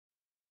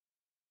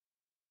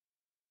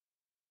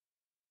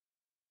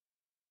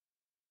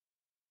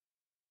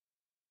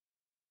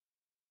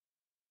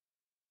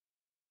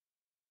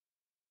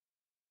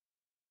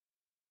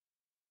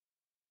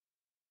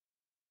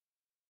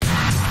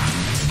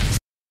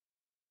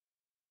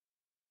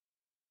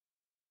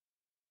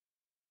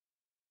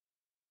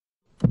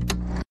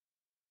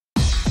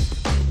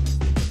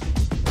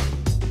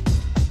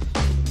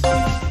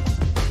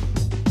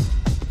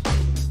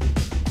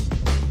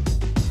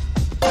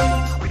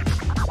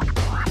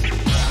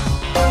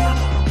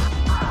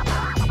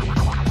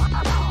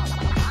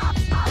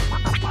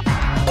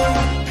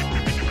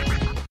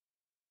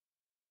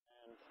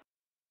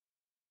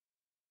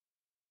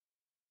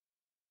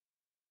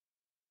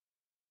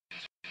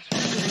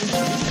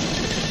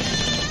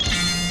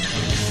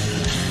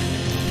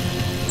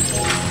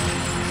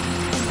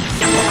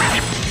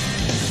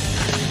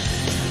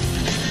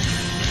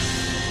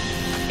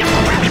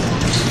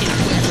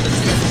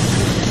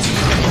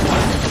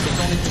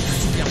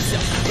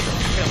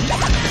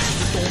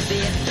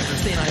bed,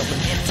 then I open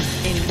it to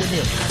anyone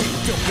else.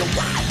 Tell your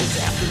wife is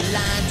after the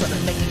line, trying to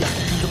make me up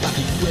confused about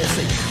the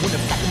USA. When the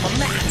fuck in my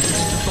mind, it's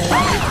just on me.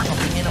 I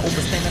comprehend, I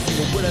understand, I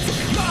single word I say.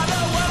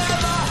 Mother,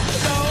 whatever,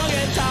 don't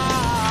get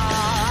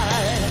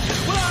tired.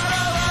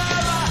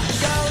 Whatever,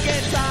 don't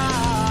get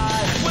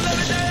tired. Well,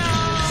 every day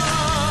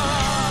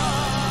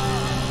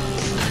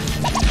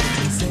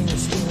sing a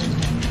story,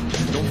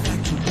 don't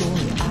fight your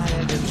glory. I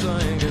can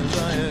sing, can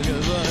sing, can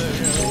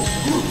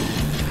sing.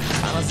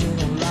 And I say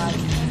don't like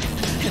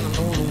it, and I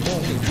know the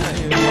one can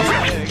sing, can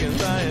sing, can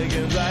sing,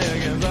 can sing,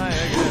 can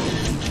sing.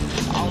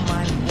 All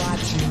mine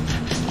watching,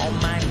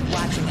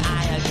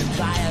 I can sing, can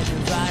sing,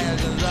 can sing, can sing.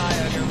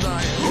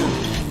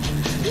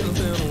 And I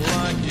say don't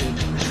like it,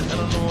 and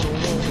I know the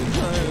one can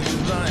sing,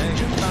 can sing, can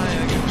sing,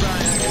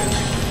 can sing.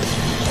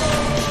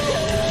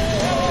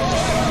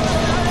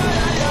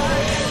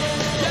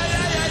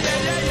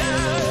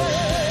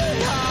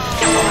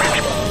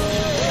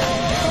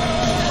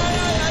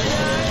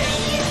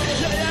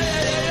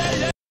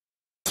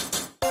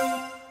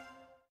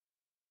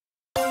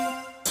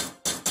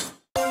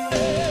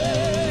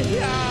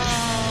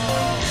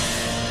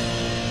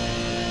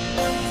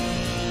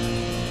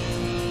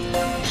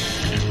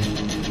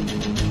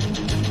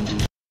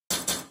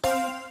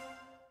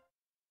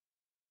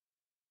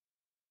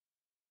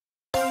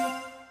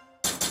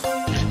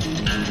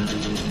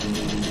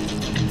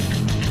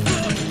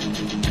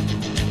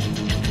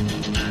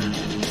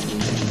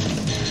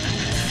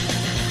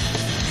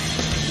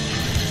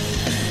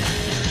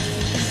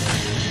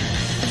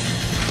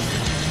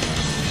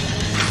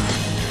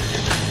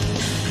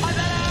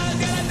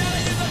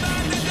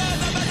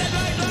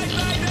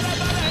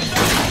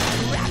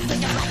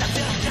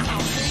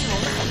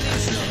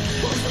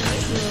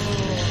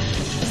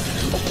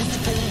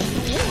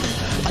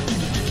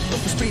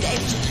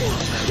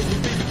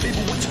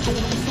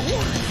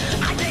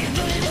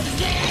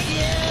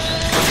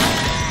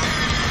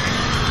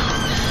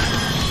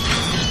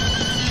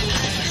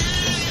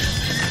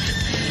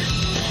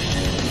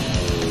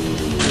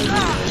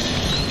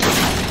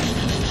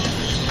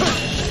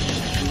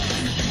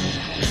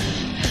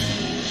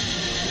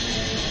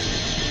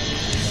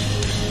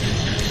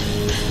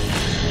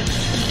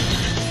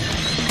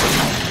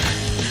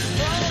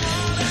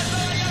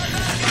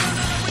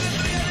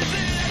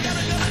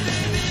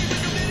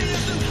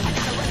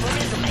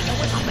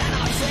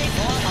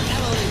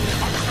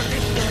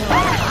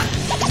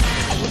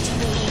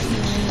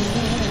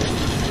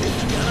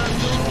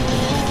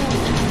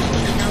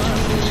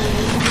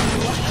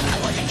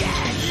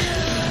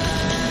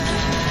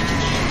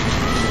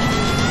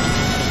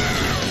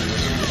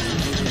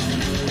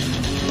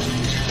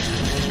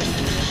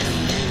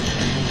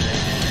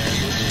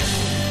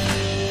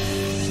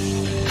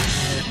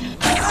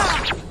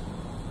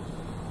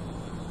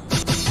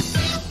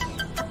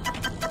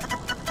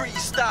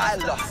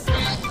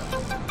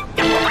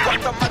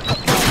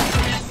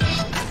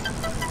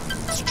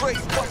 Straight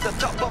from the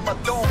top of my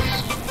dome.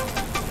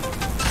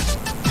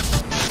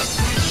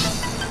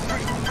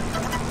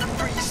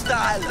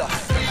 Freestyler.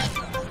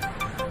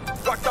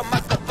 Rock the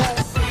microphone.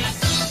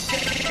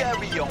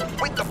 Carry on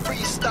with the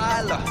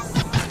freestyler.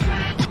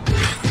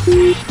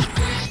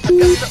 I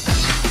got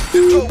to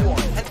go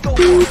on and go on.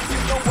 You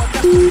know I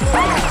got to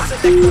flow.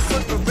 Select the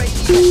super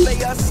radio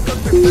players.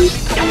 Cause we're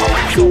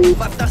very cold.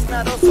 But that's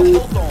not also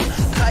hold on.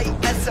 Tight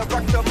as I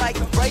rock the mic,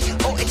 right?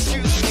 Oh,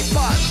 excuse me,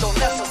 pardon.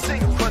 That's a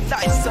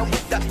synchronizer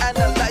with the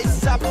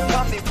analyzer.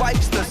 Mommy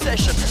wipes the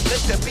session.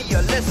 Let there be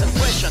a less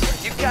impression.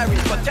 You carry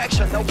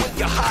protection. Now will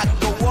your heart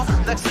go on?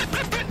 Let's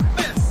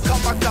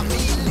come back to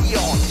me.